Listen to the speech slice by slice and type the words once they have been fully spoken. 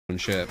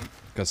and shit.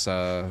 Because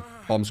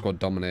Bomb Squad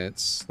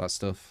dominates that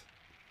stuff.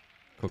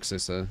 Cook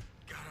Sister.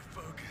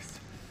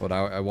 But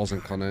I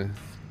wasn't Connor.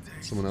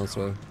 Someone else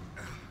were.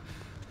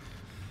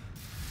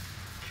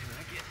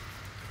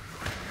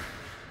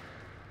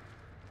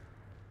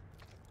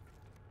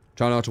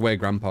 Try not to wake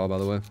Grandpa, by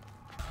the way.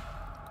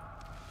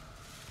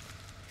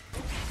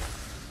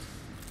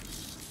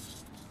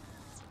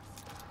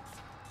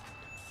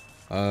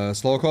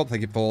 Slow Corp,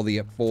 thank you for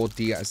the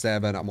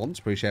 47 at once.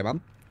 Appreciate it,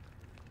 man.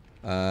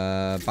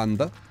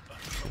 Banda.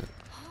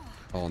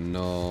 Oh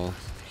no.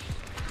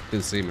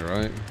 Didn't see me,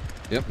 right?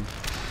 Yep.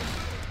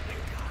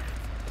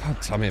 God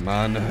damn it,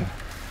 man.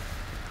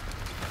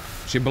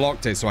 She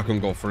blocked it so I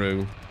couldn't go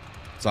through.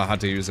 So I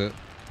had to use it.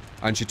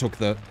 And she took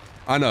the...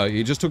 I know,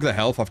 you just took the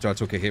health after I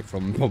took a hit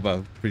from Bubba.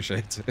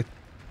 Appreciate it.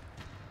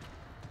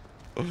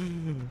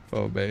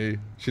 Oh, me.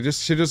 She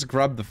just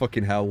grabbed the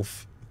fucking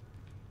health.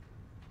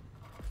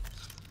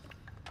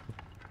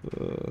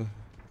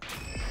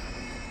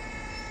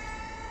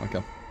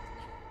 Okay.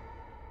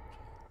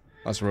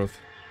 That's rough.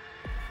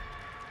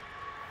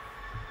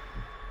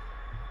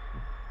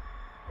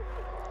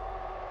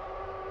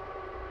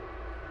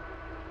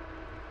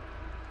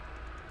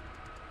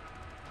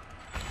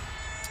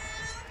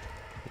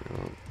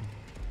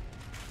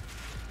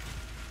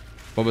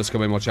 Bubba's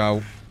coming, watch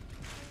out.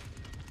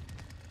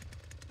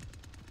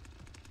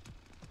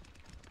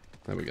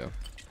 There we go.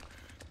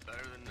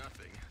 Better than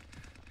nothing.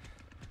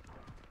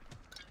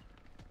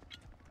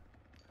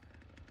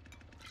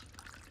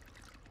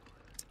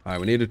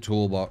 Alright, we need a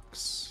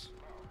toolbox.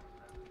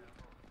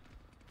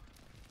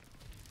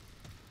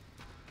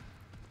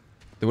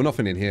 There were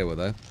nothing in here, were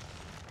there?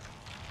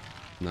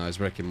 No, it's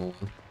wrecking more.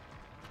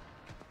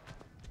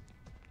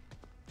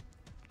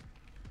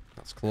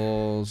 That's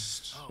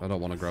closed. I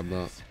don't want to grab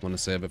that. I want to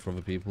save it for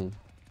other people.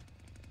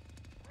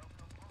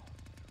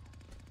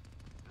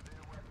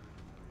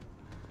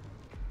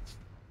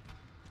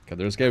 Okay,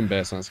 there's game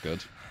base, that's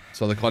good.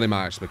 So the Connie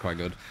might actually be quite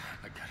good.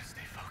 I gotta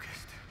stay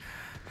focused.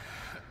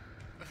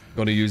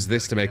 Gonna use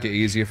this to make it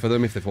easier for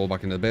them if they fall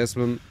back into the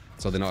basement,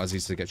 so they're not as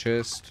easy to get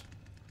chased.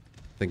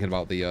 Thinking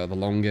about the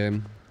long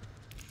game.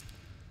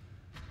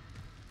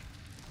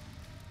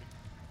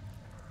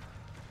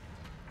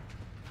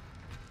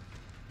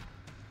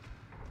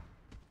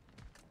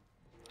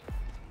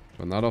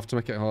 Turn that off to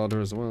make it harder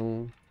as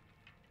well.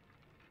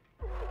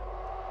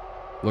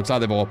 Looks like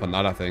they've opened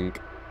that, I think.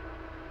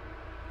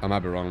 I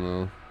might be wrong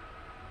though.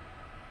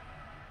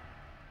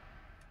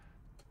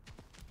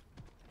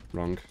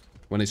 Wrong.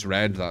 When it's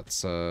red,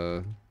 that's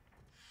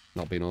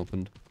not being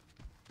opened.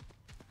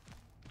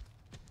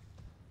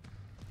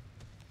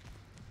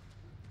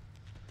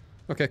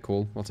 Okay,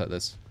 cool. I'll take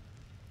this.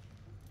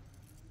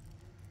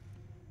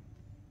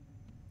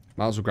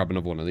 Might as well grab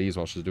another one of these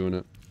while she's doing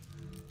it.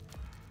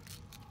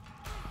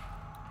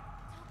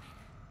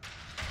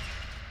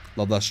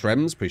 Love that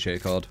streams. Appreciate your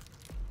card.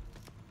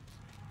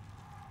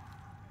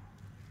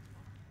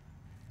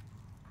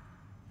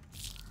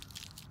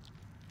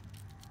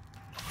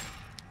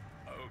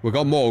 We've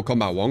got Mortal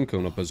Kombat 1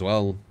 coming up as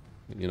well.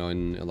 You know,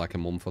 in like a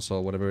month or so,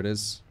 whatever it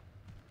is.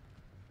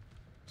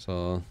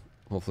 So,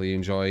 hopefully you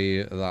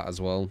enjoy that as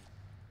well.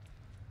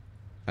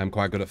 I'm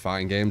quite good at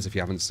fighting games, if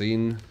you haven't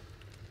seen.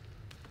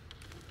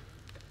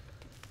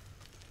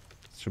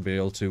 Should be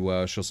able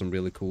to show some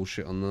really cool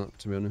shit on that,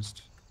 to be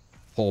honest.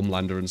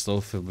 Homelander and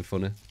stuff, it'll be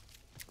funny.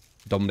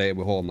 Dominated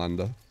with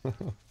Homelander.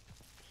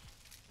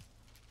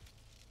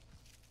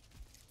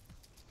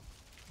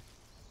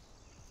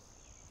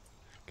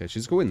 Okay,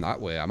 she's going that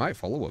way. I might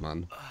follow her,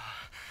 man.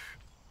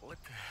 What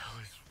the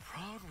hell is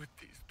wrong with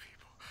these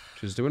people?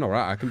 She's doing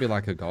alright. I can be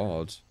like a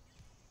god.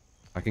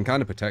 I can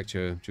kind of protect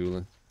you,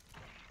 Julie.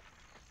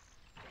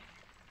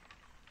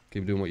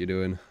 Keep doing what you're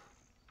doing.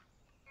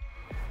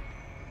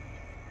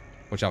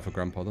 Watch out for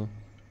Grandpa, though.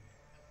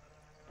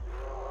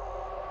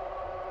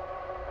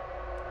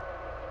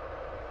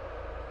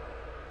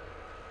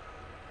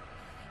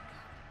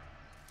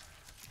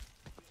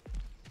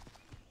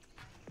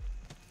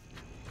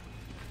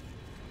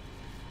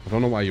 I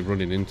don't know why you're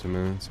running into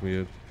me. It's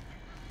weird.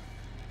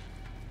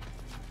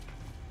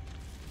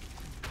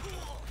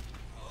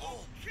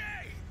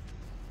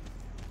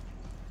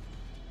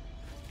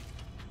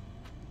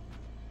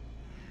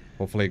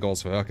 Hopefully it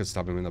goes for her. I can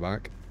stab him in the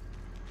back.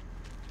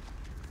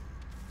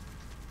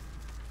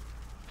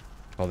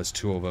 Oh, there's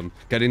two of them.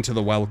 Get into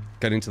the well.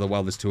 Get into the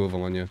well. There's two of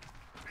them on you.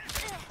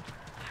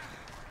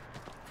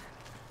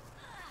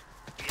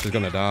 She's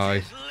gonna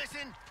die.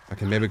 I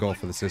can maybe go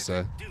for the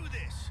sister.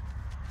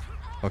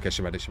 Okay,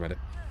 she made it. She made it.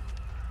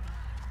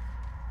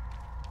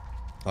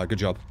 Alright, good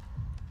job.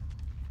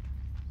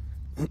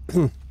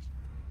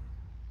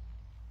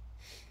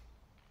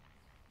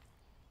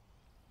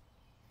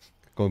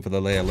 Going for the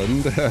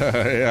Leyland.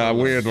 Yeah,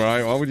 weird,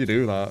 right? Why would you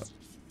do that?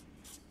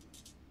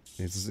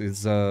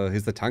 He's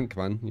the tank,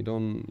 man. You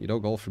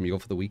don't go for him, you go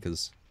for the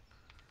weakers.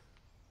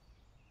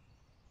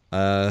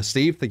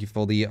 Steve, thank you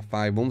for the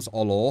 5 months.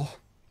 Olo.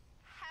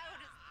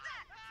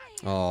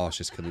 Oh,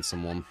 she's killing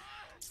someone.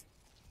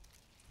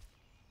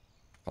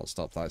 I'll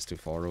stop that, it's too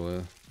far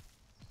away.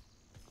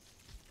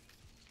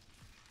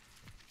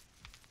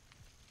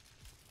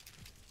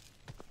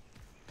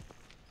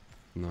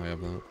 I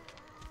have that.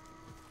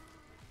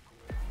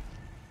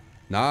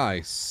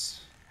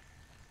 Nice.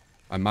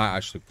 I might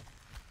actually...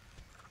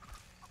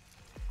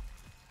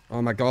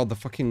 Oh my god, the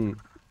fucking...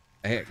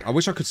 I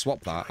wish I could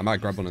swap that. I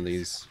might grab one of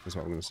these, is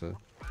what I'm going to say.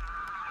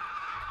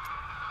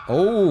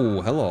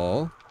 Oh,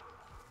 hello.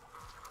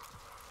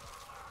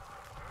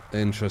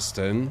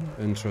 Interesting.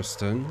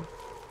 Interesting.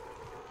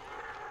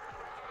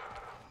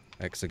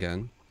 X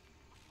again.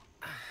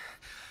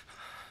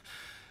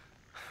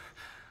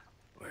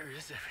 Where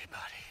is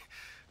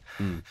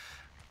everybody?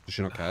 Does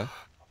she not care?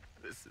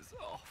 This is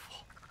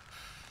awful.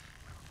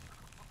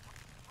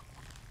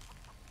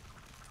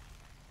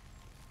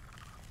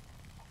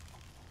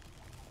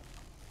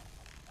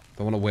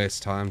 Don't want to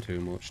waste time too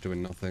much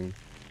doing nothing.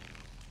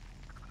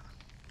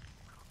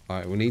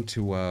 Alright, we need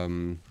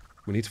to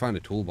find a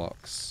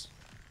toolbox.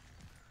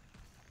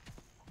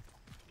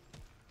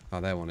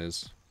 Oh, there one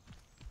is.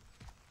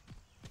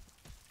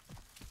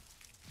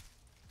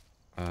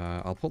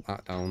 I'll put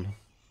that down.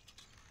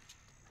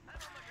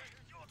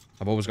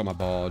 I've always got my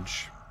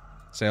barge.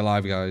 Stay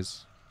alive,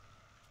 guys.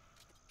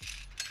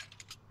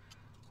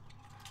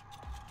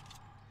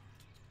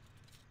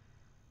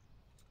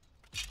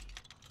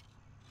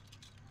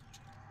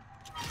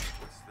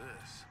 What's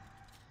this?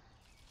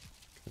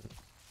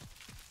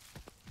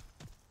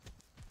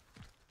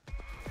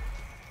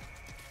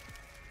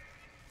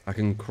 I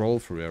can crawl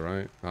through here,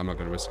 right? I'm not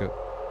going to risk it.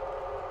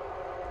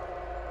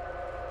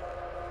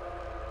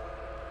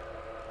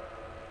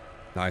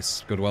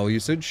 Nice. Good well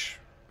usage.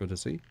 Good to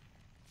see.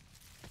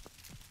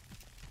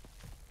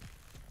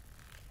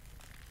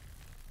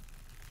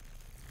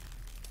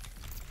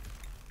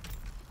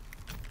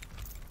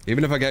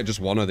 Even if I get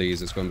just one of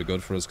these, it's going to be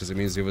good for us, because it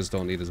means the others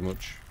don't need as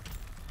much.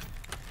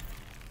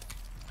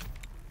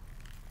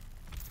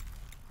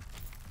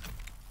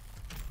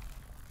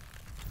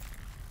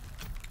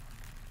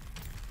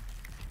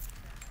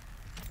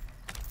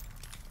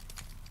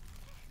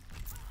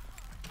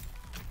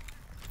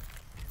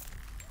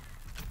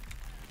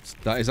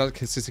 Is that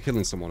consistent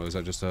killing someone, or is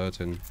that just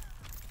hurting?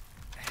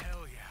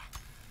 Hell yeah.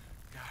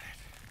 Got it.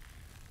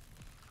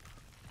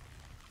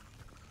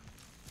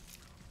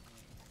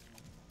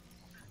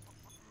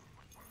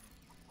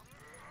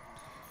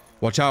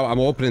 Watch out, I'm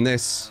opening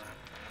this.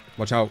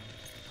 Watch out.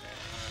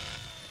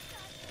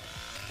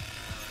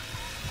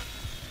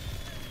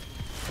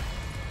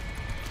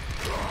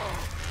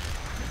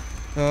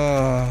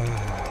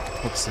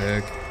 Fuck's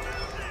sake.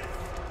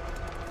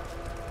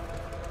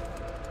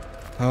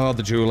 Oh,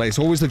 the jewel. It's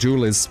always the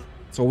jewelers.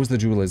 It's always the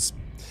jewelers.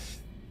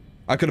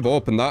 I could have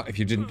opened that if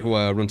you didn't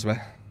run to me.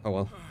 Oh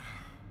well.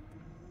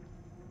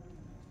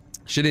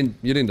 You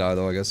didn't die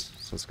though, I guess.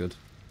 So that's good.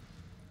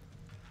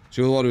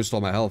 She was the one who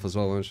stole my health as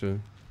well, weren't she?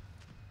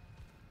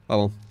 Oh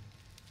well.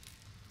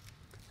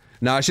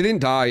 Nah, she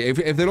didn't die.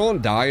 If they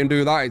don't die and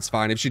do that, it's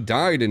fine. If she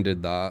died and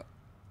did that,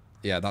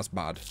 yeah, that's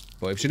bad.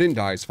 But if she didn't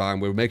die, it's fine.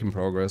 We're making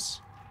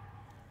progress.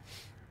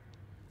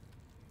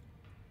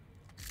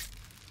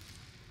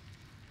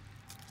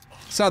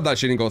 Sad that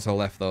she didn't go to the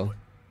left, though.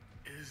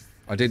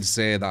 I did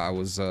say that I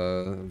was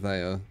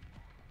there.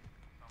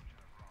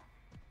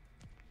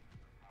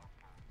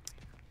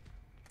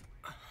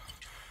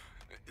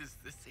 Is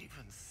this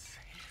even safe?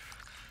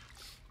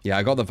 Yeah,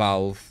 I got the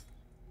valve.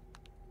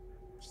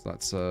 So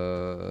that's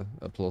a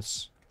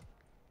plus.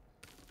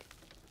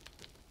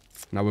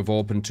 Now we've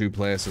opened 2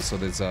 places, so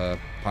there's a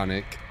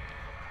panic.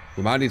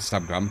 We might need to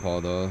stab Grandpa,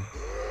 though.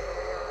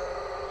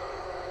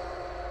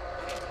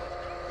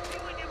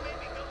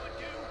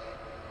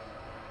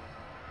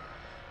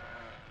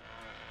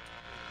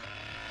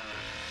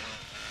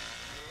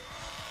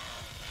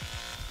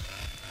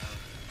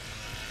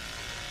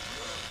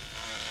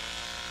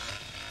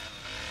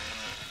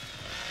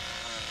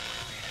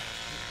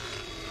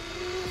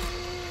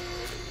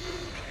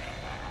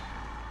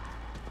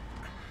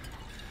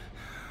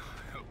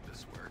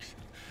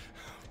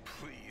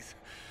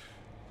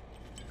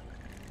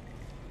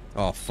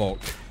 Oh, fuck.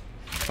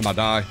 I might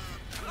die.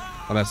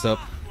 I messed up.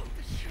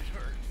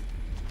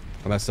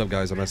 I messed up,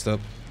 guys. I messed up.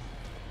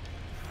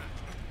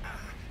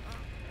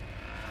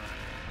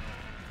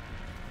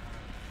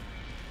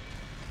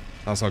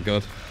 That's not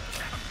good.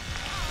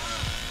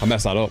 I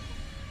messed that up.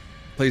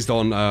 Please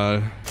don't,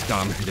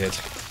 damn, he did.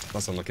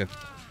 That's unlucky.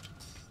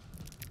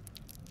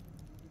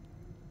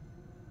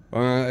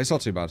 It's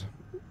not too bad.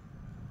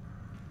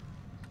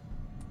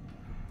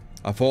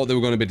 I thought they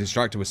were going to be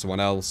distracted with someone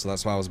else, so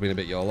that's why I was being a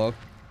bit YOLO.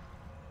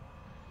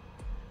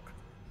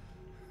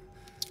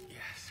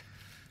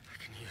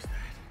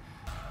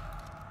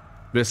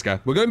 Risky.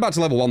 We're going back to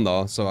level 1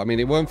 though, so I mean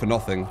it weren't for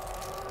nothing.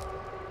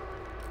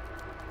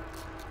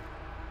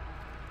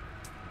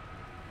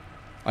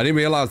 I didn't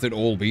realize they'd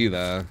all be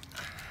there.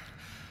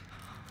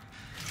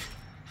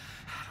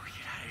 How do we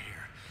get out of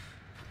here?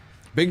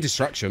 Big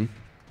distraction.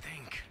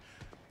 Think.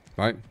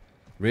 Right?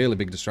 Really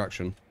big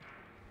distraction.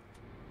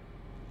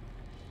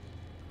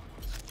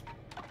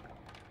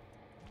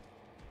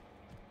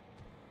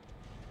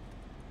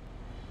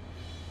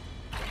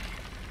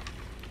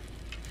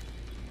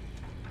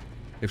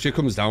 If she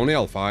comes down here,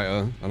 I'll fight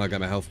her, and I'll get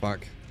my health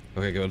back.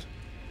 Okay, good.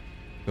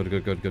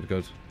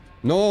 Good.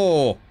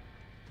 No!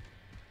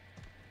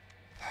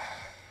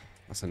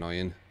 That's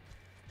annoying.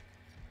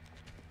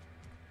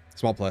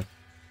 Small play.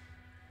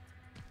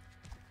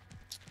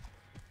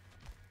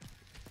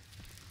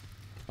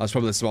 That's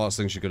probably the smartest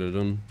thing she could have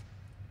done.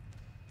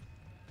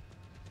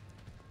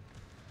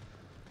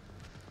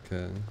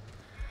 Okay.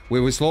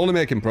 We're slowly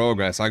making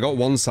progress. I got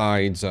one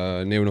side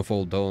near enough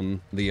all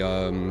done. The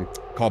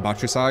core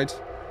battery side.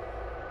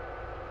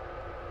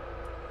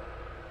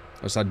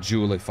 I just had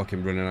Julie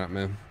fucking running at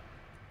me.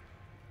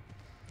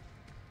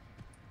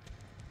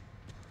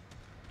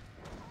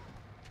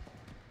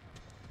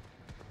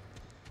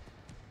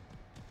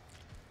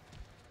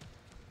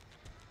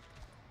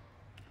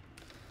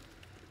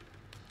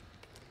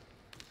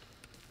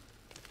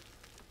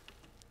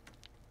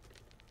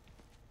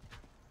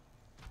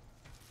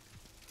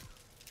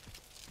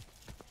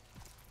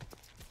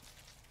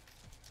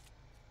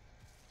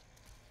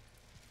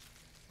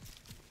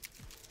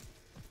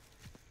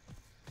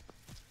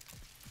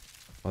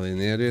 Are they in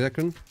the area,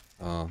 Declan?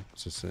 Oh,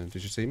 it's just, did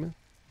you see me?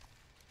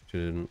 She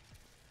didn't.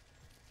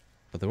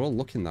 But they're all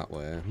looking that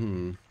way.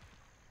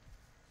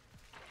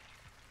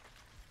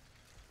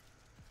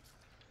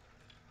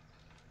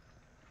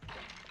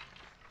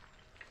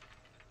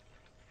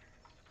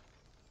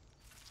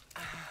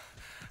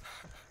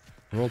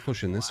 They're all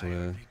pushing this way. Why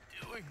are they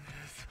doing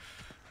this?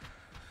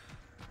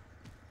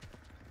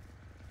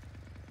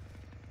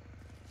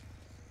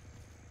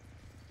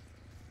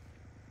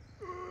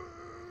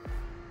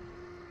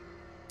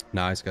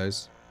 Nice,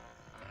 guys.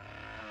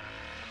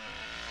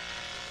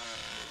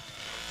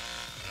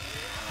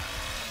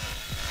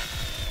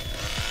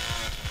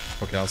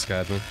 Okay, I was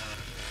scared, man.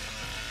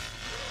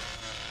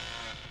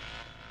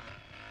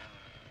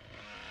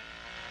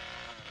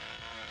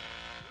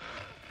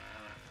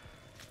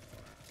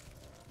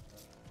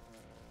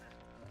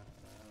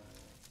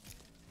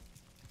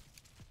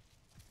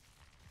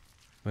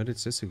 Where did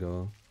Sissy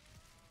go?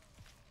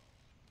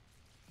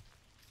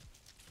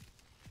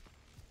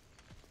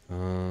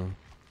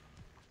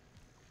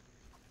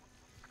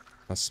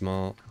 That's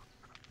smart.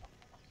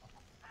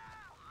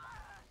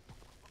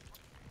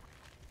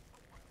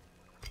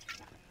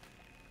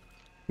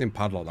 Didn't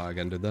padlock that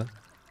again, did they?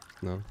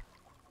 No.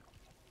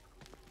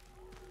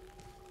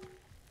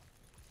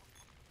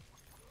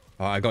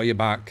 Oh, I got you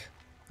back.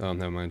 Oh,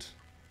 never mind.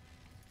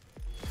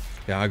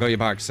 Yeah, I got you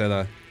back, stay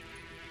there.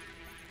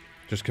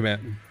 Just commit.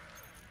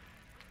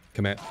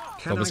 Commit.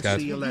 Can I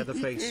see a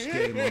Leatherface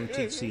game on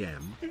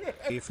TCM?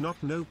 If not,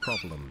 no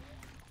problem.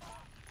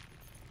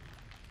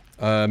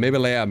 Maybe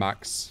later,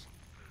 Max.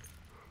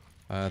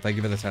 Thank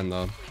you for the 10,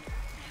 though.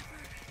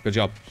 Good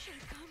job.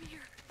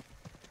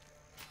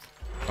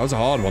 That was a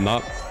hard one,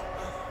 that.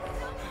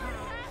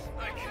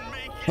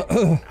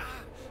 That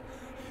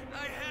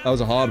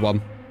was a hard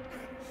one.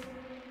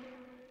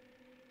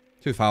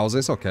 2 fouls,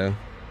 it's okay.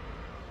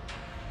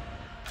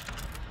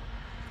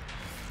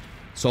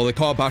 So the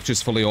car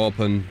battery's fully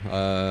open,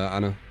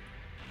 Anna.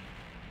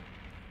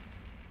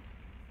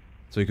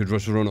 So you could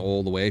just run it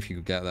all the way if you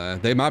could get there.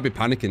 They might be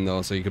panicking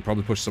though, so you could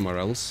probably push somewhere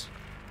else.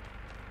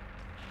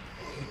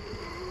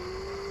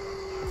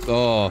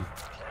 Oh.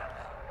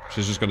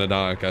 She's just gonna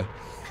die, okay.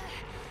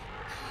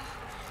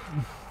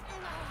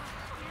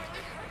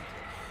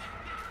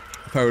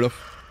 Fair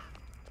enough.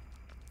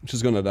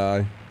 She's gonna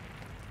die.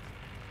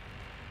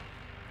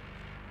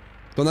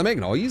 Don't they make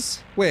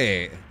noise?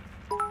 Wait.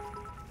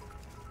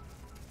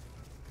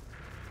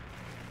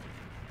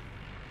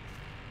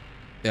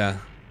 Yeah.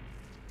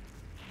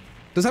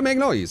 Does that make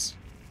noise?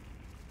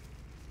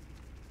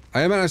 I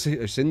haven't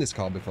actually seen this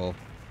car before.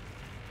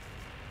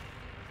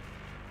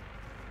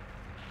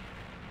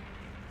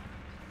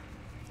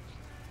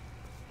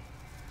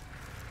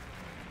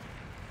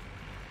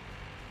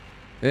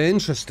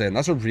 Interesting.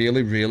 That's a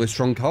really, really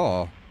strong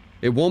car.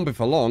 It won't be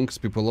for long because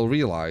people will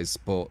realise,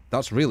 but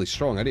that's really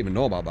strong. I didn't even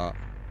know about that.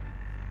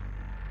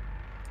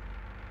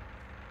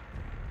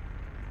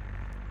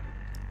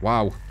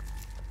 Wow.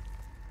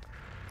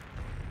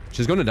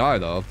 She's gonna die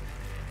though.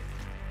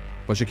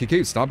 But she can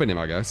keep stabbing him,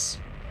 I guess.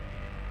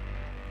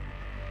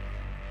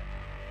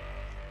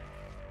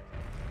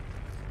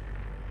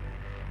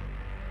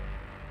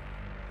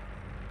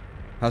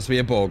 Has to be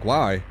a bug.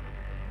 Why?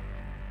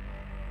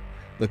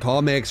 The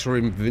car makes her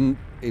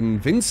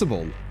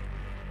invincible.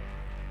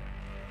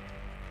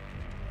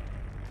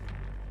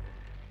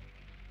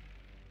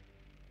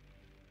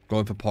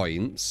 Going for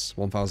points.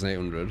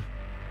 1,800.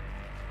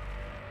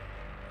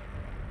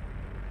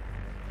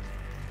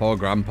 Poor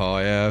grandpa,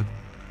 yeah.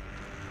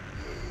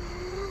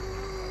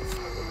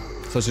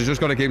 So she's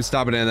just got to keep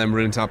stabbing it and then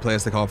run into a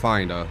place they can't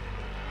find her.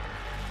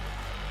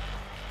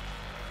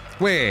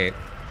 Wait.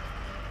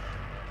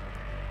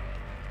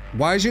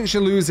 Why isn't she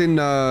losing,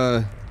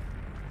 the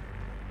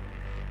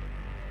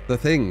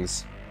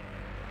things?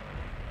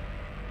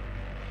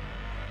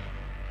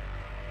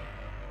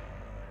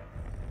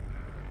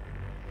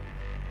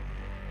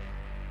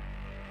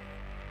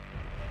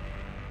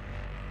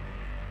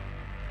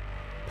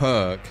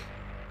 Perk.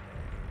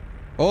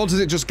 Or does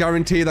it just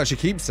guarantee that she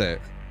keeps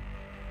it?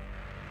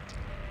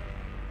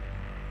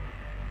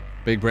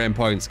 Big brain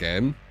points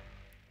game.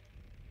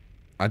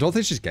 I don't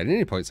think she's getting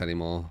any points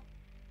anymore.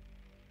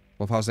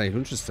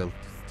 1,800 still.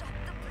 Stop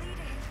the bleeding.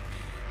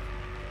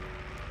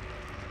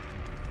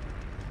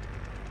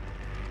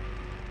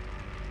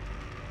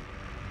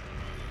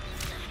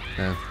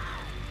 Yeah.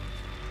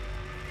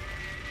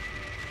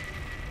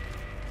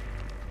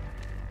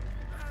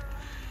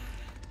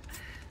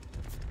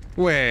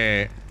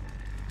 Wait.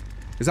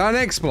 Is that an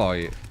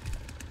exploit?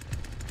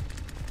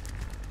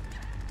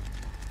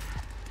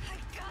 I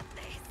got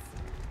this.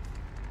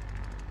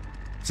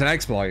 It's an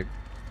exploit.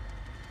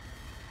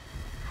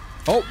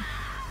 Oh!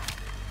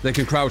 They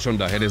can crouch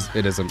under.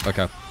 It isn't.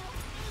 Okay.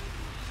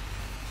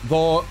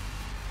 Though,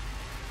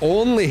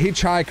 only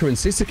Hitchhiker and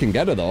Sissy can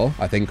get her though,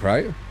 I think,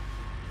 right?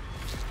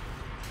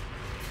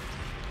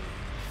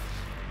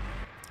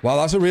 Wow,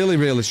 that's a really,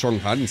 really strong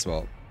hiding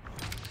spot.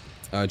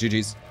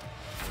 GG's.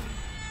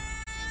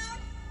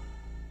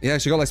 Yeah,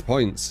 she got less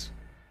points.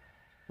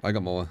 I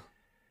got more.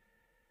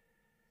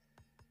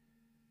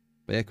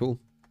 But yeah, cool.